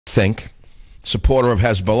think, supporter of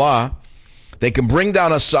Hezbollah, they can bring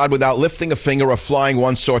down Assad without lifting a finger or flying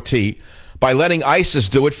one sortie by letting ISIS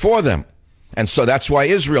do it for them. And so that's why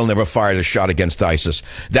Israel never fired a shot against ISIS.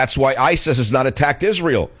 That's why ISIS has not attacked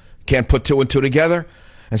Israel. Can't put two and two together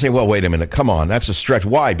and say, well, wait a minute, come on, that's a stretch.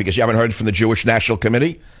 Why? Because you haven't heard from the Jewish National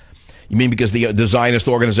Committee? You mean because the Zionist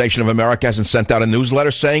Organization of America hasn't sent out a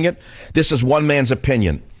newsletter saying it? This is one man's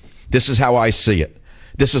opinion. This is how I see it.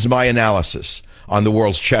 This is my analysis on the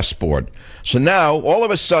world's chessboard. So now, all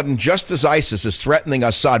of a sudden, just as ISIS is threatening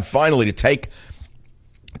Assad finally to take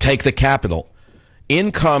the capital,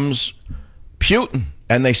 in comes Putin,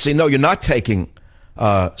 and they say, no, you're not taking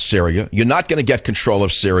Syria. You're not going to get control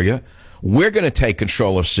of Syria. We're going to take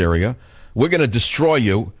control of Syria. We're going to destroy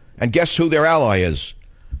you. And guess who their ally is?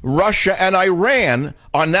 Russia and Iran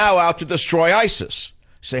are now out to destroy ISIS.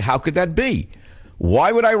 Say, how could that be?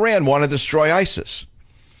 Why would Iran want to destroy ISIS?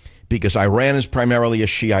 Because Iran is primarily a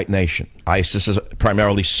Shiite nation. ISIS is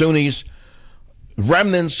primarily Sunnis,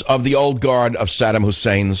 remnants of the old guard of Saddam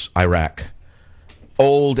Hussein's Iraq.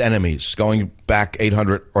 Old enemies going back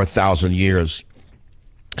 800 or 1,000 years.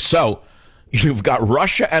 So you've got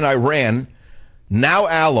Russia and Iran now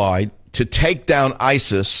allied to take down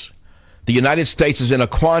ISIS. The United States is in a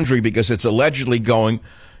quandary because it's allegedly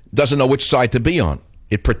doesn't know which side to be on.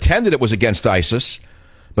 It pretended it was against ISIS,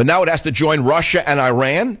 but now it has to join Russia and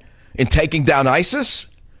Iran in taking down ISIS?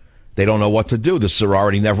 They don't know what to do. The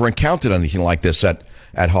sorority never encountered anything like this at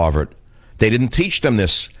Harvard. They didn't teach them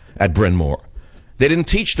this at Bryn Mawr. They didn't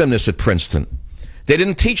teach them this at Princeton. They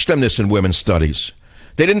didn't teach them this in women's studies.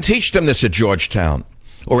 They didn't teach them this at Georgetown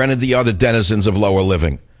or any of the other denizens of lower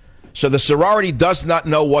living. So the sorority does not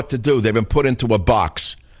know what to do. They've been put into a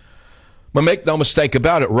box. But make no mistake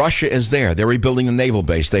about it, Russia is there. They're rebuilding a naval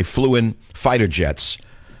base. They flew in fighter jets.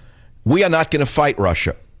 We are not going to fight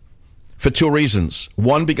Russia for two reasons.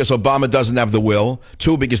 One, because Obama doesn't have the will.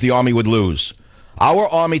 Two, because the army would lose. Our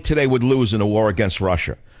army today would lose in a war against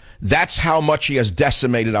Russia. That's how much he has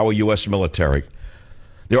decimated our U.S. military.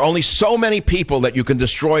 There are only so many people that you can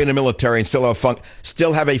destroy in a military and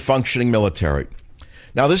still have a functioning military.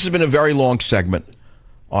 Now, this has been a very long segment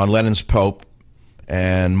on Lenin's Pope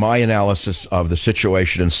and my analysis of the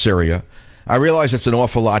situation in Syria. I realize it's an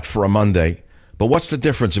awful lot for a Monday, but what's the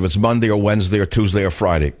difference if it's Monday or Wednesday or Tuesday or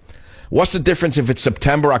Friday? What's the difference if it's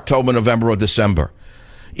September, October, November, or December?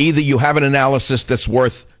 Either you have an analysis that's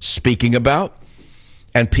worth speaking about,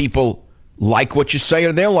 and people like what you say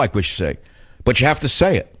or they don't like what you say, but you have to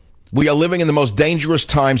say it. We are living in the most dangerous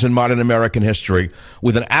times in modern American history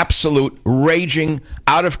with an absolute raging,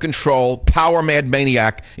 out-of-control, power-mad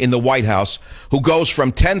maniac in the White House who goes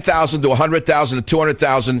from 10,000 to 100,000 to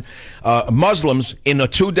 200,000 Muslims in a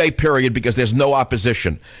 2-day period because there's no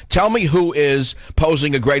opposition. Tell me who is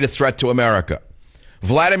posing a greater threat to America,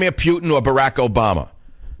 Vladimir Putin or Barack Obama?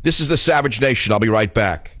 This is the Savage Nation. I'll be right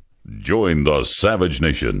back. Join the Savage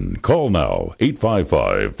Nation. Call now,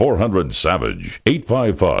 855-400-SAVAGE,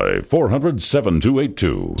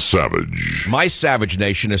 855-400-7282. Savage. My Savage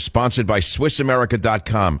Nation is sponsored by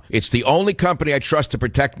SwissAmerica.com. It's the only company I trust to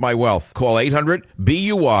protect my wealth. Call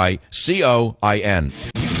 800-BUY-COIN.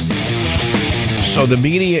 So the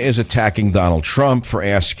media is attacking Donald Trump for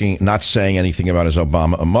not saying anything about is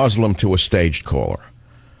Obama a Muslim to a staged caller.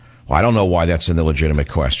 Well, I don't know why that's an illegitimate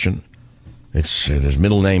question. His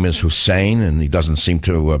middle name is Hussein, and he doesn't seem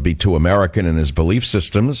to be too American in his belief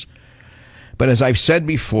systems. But as I've said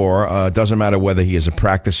before, it doesn't matter whether he is a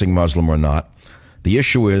practicing Muslim or not. The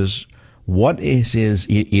issue is, what is his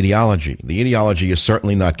ideology? The ideology is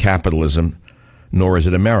certainly not capitalism, nor is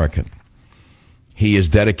it American. He is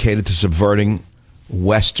dedicated to subverting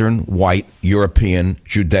Western, white, European,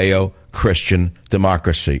 Judeo-Christian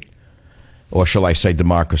democracy, or shall I say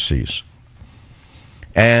democracies.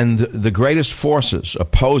 And the greatest forces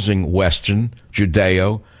opposing Western,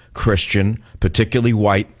 Judeo-Christian, particularly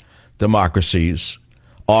white democracies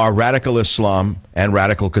are radical Islam and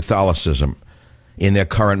radical Catholicism in their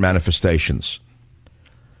current manifestations.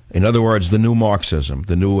 In other words, the new Marxism,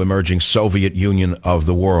 the new emerging Soviet Union of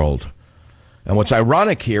the world. And what's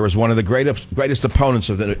ironic here is one of the greatest opponents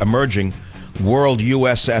of the emerging world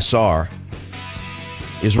USSR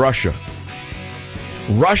is Russia.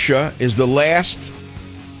 Russia is the last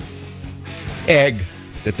egg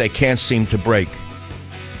that they can't seem to break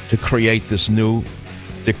to create this new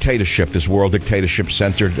dictatorship, this world dictatorship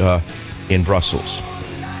centered in Brussels.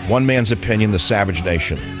 One man's opinion, the Savage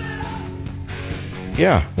Nation.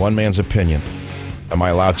 Yeah, one man's opinion. Am I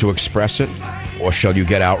allowed to express it, or shall you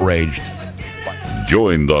get outraged?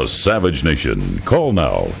 Join the Savage Nation. Call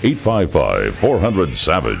now,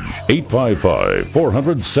 855-400-SAVAGE,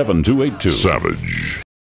 855-400-7282. Savage.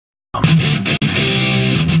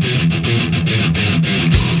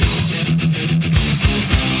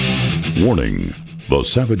 Warning: the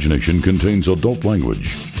Savage Nation contains adult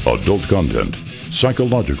language, adult content,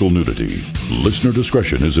 psychological nudity. Listener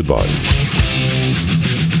discretion is advised.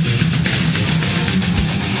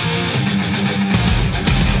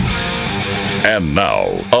 And now,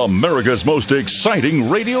 America's most exciting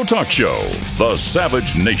radio talk show, The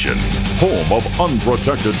Savage Nation, home of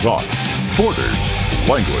unprotected talk, borders,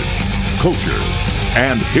 language, culture.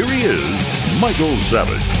 And here he is, Michael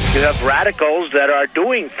Savage. You have radicals that are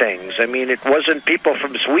doing things. I mean, it wasn't people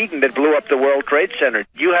from Sweden that blew up the World Trade Center.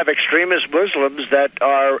 You have extremist Muslims that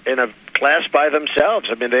are in a class by themselves.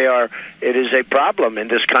 I mean, it is a problem in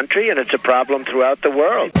this country, and it's a problem throughout the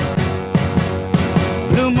world.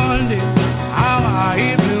 Blue Monday, how are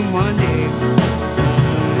you, Blue Monday?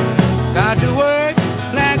 Got to work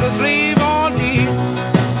like a slave all day.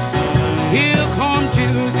 Here come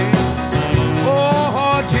Tuesday,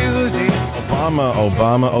 oh, Tuesday.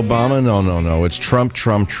 Obama. No. It's Trump,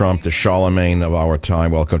 the Charlemagne of our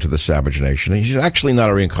time. Welcome to the Savage Nation. He's actually not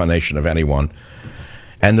a reincarnation of anyone.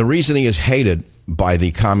 And the reason he is hated by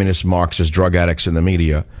the communist, Marxist, drug addicts in the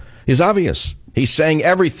media is obvious. He's saying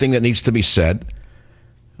everything that needs to be said.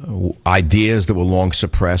 Ideas that were long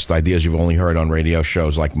suppressed, ideas you've only heard on radio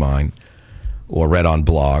shows like mine, or read on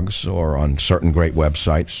blogs, or on certain great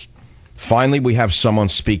websites. Finally, we have someone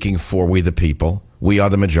speaking for we the people. We are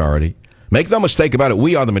the majority. Make no mistake about it,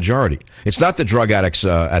 we are the majority. It's not the drug addicts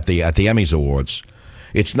at the Emmys Awards.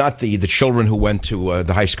 It's not the children who went to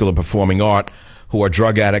the High School of Performing Art who are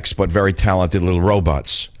drug addicts but very talented little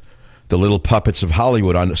robots. The little puppets of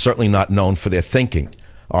Hollywood are certainly not known for their thinking,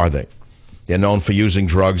 are they? They're known for using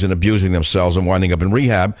drugs and abusing themselves and winding up in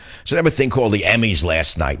rehab. So they have a thing called the Emmys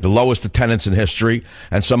last night, the lowest attendance in history,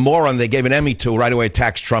 and some moron they gave an Emmy to right away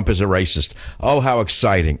attacks Trump as a racist. Oh, how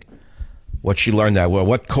exciting. What she learned that? Well,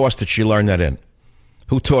 what course did she learn that in?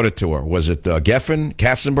 Who taught it to her? Was it Geffen,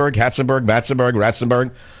 Katzenberg,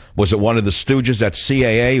 Ratzenberg? Was it one of the stooges at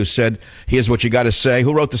CAA who said, here's what you got to say?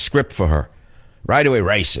 Who wrote the script for her? Right away,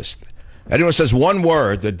 racist. Anyone who says one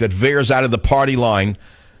word that veers out of the party line,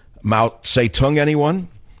 Mao Zedong, anyone?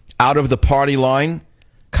 Out of the party line?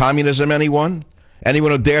 Communism, anyone? Anyone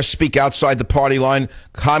who dares speak outside the party line?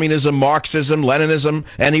 Communism, Marxism, Leninism,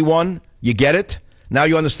 anyone? You get it? Now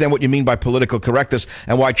you understand what you mean by political correctness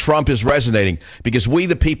and why Trump is resonating. Because we,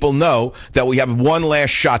 the people, know that we have one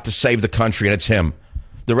last shot to save the country, and it's him.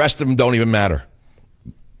 The rest of them don't even matter.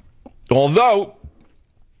 Although,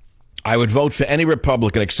 I would vote for any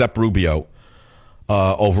Republican except Rubio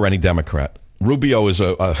over any Democrat. Rubio is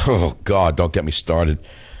oh, God, don't get me started.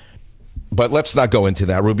 But let's not go into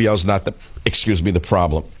that. Rubio's not the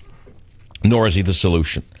problem. Nor is he the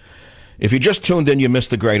solution. If you just tuned in, you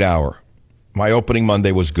missed a great hour. My opening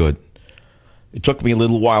Monday was good. It took me a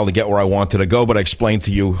little while to get where I wanted to go, but I explained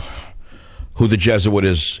to you who the Jesuit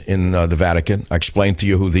is in the Vatican. I explained to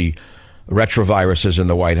you who the retrovirus is in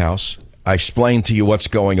the White House. I explained to you what's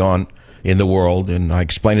going on in the world, and I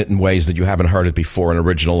explained it in ways that you haven't heard it before in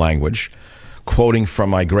original language, quoting from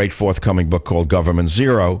my great forthcoming book called Government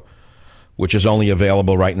Zero, which is only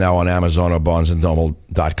available right now on Amazon or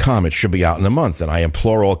BarnesandNoble.com. It should be out in a month, and I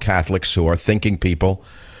implore all Catholics who are thinking people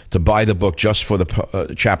to buy the book just for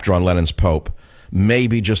the chapter on Lenin's Pope.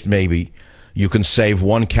 Maybe, just maybe, you can save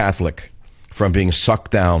one Catholic from being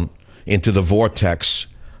sucked down into the vortex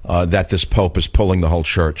that this Pope is pulling the whole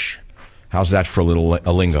church. How's that for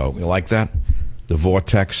a lingo? You like that? The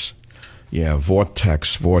vortex? Yeah,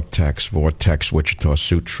 vortex, Wichita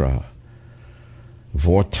Sutra.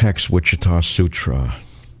 Vortex, Wichita Sutra.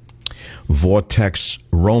 Vortex,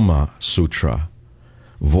 Roma Sutra.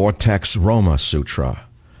 Vortex, Roma Sutra.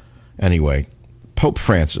 Anyway, Pope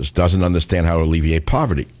Francis doesn't understand how to alleviate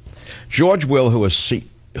poverty. George Will, who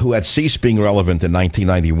had ceased being relevant in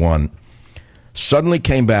 1991, suddenly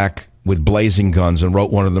came back with blazing guns and wrote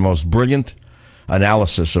one of the most brilliant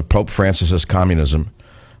analysis of Pope Francis's communism,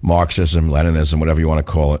 Marxism, Leninism, whatever you want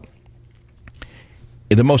to call it.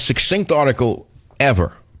 In the most succinct article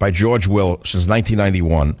ever by George Will since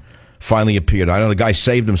 1991 finally appeared. I know the guy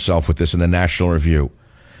saved himself with this in the National Review,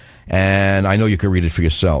 and I know you can read it for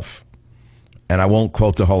yourself. And I won't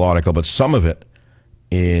quote the whole article, but some of it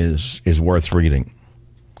is worth reading.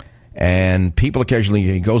 And people occasionally,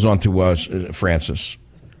 he goes on to Francis,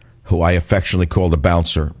 who I affectionately call the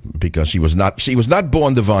bouncer, because he was not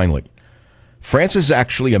born divinely. Francis is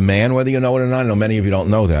actually a man, whether you know it or not. I know many of you don't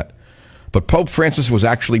know that. But Pope Francis was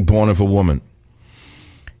actually born of a woman.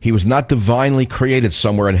 He was not divinely created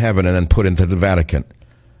somewhere in heaven and then put into the Vatican.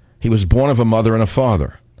 He was born of a mother and a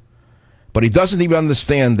father. But he doesn't even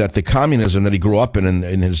understand that the communism that he grew up in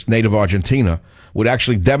his native Argentina would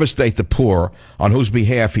actually devastate the poor on whose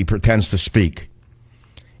behalf he pretends to speak.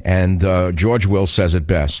 And George Will says it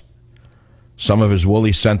best. Some of his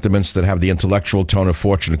woolly sentiments that have the intellectual tone of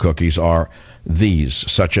fortune cookies are these,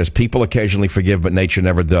 such as people occasionally forgive, but nature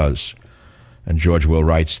never does. And George Will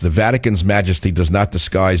writes, the Vatican's majesty does not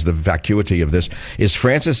disguise the vacuity of this. Is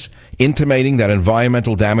Francis intimating that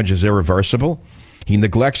environmental damage is irreversible? He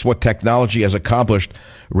neglects what technology has accomplished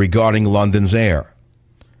regarding London's air.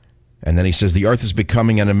 And then he says, the earth is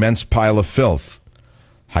becoming an immense pile of filth.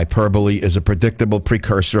 Hyperbole is a predictable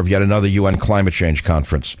precursor of yet another UN climate change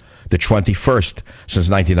conference, the 21st since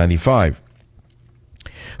 1995.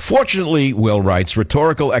 Fortunately, Will writes,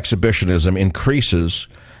 rhetorical exhibitionism increases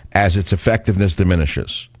as its effectiveness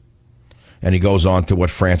diminishes. And he goes on to what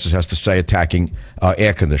Francis has to say attacking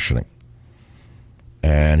air conditioning.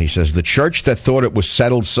 And he says, the church that thought it was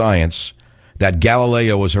settled science that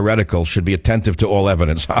Galileo was heretical should be attentive to all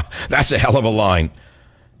evidence. That's a hell of a line.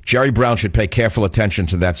 Jerry Brown should pay careful attention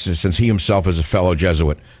to that since he himself is a fellow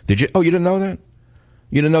Jesuit. Did you? Oh, you didn't know that?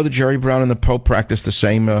 You didn't know that Jerry Brown and the Pope practiced the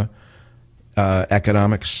same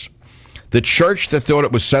economics? The church that thought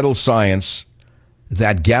it was settled science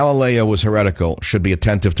that Galileo was heretical should be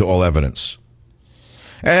attentive to all evidence.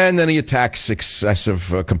 And then he attacks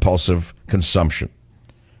excessive compulsive consumption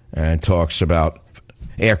and talks about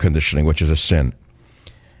air conditioning, which is a sin.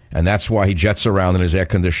 And that's why he jets around in his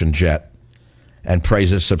air-conditioned jet and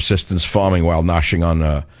praises subsistence farming while noshing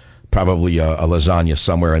on probably a lasagna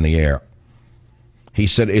somewhere in the air. He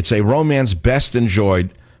said, it's a romance best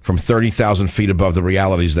enjoyed from 30,000 feet above the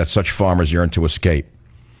realities that such farmers yearn to escape.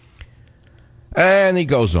 And he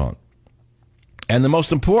goes on. And the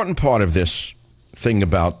most important part of this thing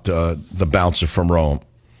about the bouncer from Rome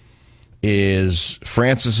is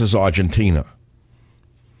Francis's Argentina,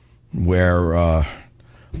 where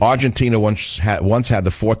Argentina once had the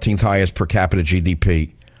 14th highest per capita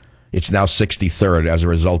GDP. It's now 63rd as a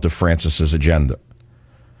result of Francis's agenda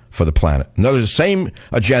for the planet. Another, the same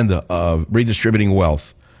agenda of redistributing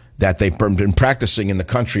wealth that they've been practicing in the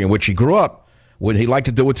country in which he grew up, when he'd like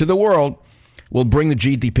to do it to the world, will bring the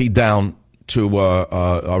GDP down to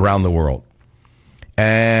around the world.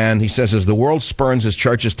 And he says, as the world spurns his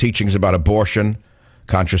church's teachings about abortion,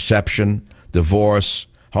 contraception, divorce,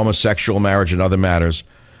 homosexual marriage, and other matters,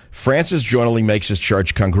 Francis jointly makes his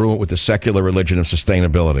church congruent with the secular religion of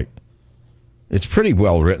sustainability. It's pretty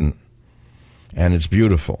well written, and it's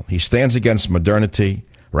beautiful. He stands against modernity,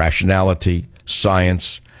 rationality,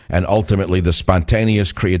 science, and ultimately the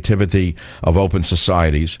spontaneous creativity of open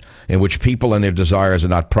societies in which people and their desires are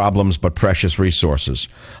not problems but precious resources.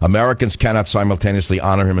 Americans cannot simultaneously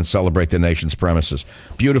honor him and celebrate the nation's premises.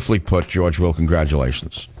 Beautifully put, George Will.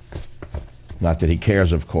 Congratulations. Not that he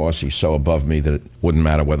cares, of course. He's so above me that it wouldn't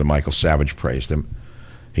matter whether Michael Savage praised him.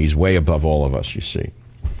 He's way above all of us, you see.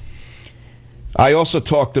 I also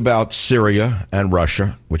talked about Syria and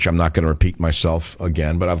Russia, which I'm not going to repeat myself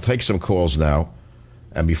again, but I'll take some calls now.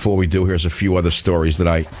 And before we do, here's a few other stories that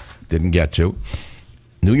I didn't get to.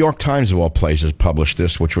 New York Times, of all places, published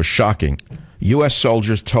this, which was shocking. U.S.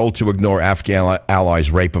 soldiers told to ignore Afghan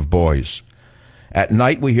allies' rape of boys. At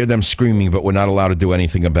night, we hear them screaming, but we're not allowed to do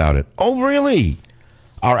anything about it. Oh, really?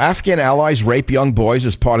 Our Afghan allies rape young boys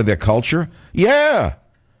as part of their culture? Yeah.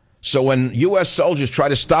 So when U.S. soldiers try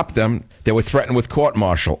to stop them, they were threatened with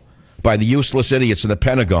court-martial by the useless idiots in the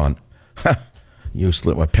Pentagon.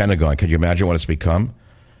 Useless, what Pentagon? Could you imagine what it's become?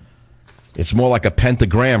 It's more like a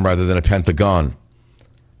pentagram rather than a pentagon.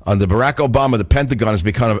 Under Barack Obama, the Pentagon has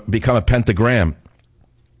become a pentagram.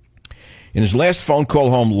 In his last phone call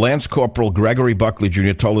home, Lance Corporal Gregory Buckley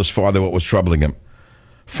Jr. told his father what was troubling him.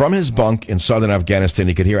 From his bunk in southern Afghanistan,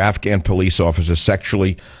 he could hear Afghan police officers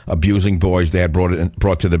sexually abusing boys they had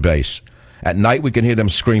brought to the base. At night, we can hear them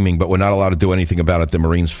screaming, but we're not allowed to do anything about it, the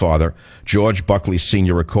Marine's father, George Buckley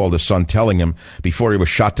Sr., recalled his son telling him before he was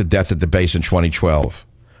shot to death at the base in 2012.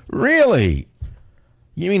 Really?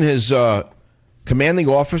 You mean his commanding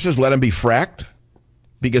officers let him be fracked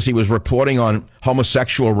because he was reporting on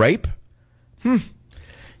homosexual rape?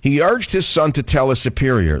 He urged his son to tell his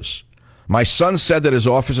superiors. My son said that his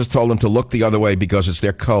officers told him to look the other way because it's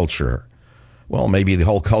their culture. Well, maybe the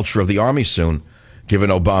whole culture of the Army soon, given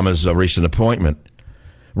Obama's recent appointment.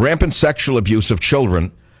 Rampant sexual abuse of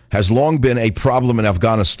children has long been a problem in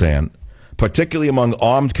Afghanistan, particularly among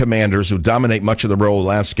armed commanders who dominate much of the rural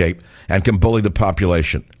landscape and can bully the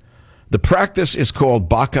population. The practice is called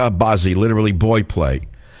baka bazi, literally boy play,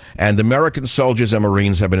 and American soldiers and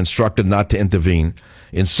Marines have been instructed not to intervene.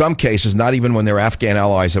 In some cases, not even when their Afghan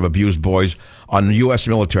allies have abused boys on U.S.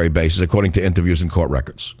 military bases, according to interviews and court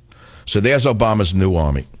records. So there's Obama's new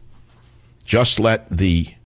army. Just let the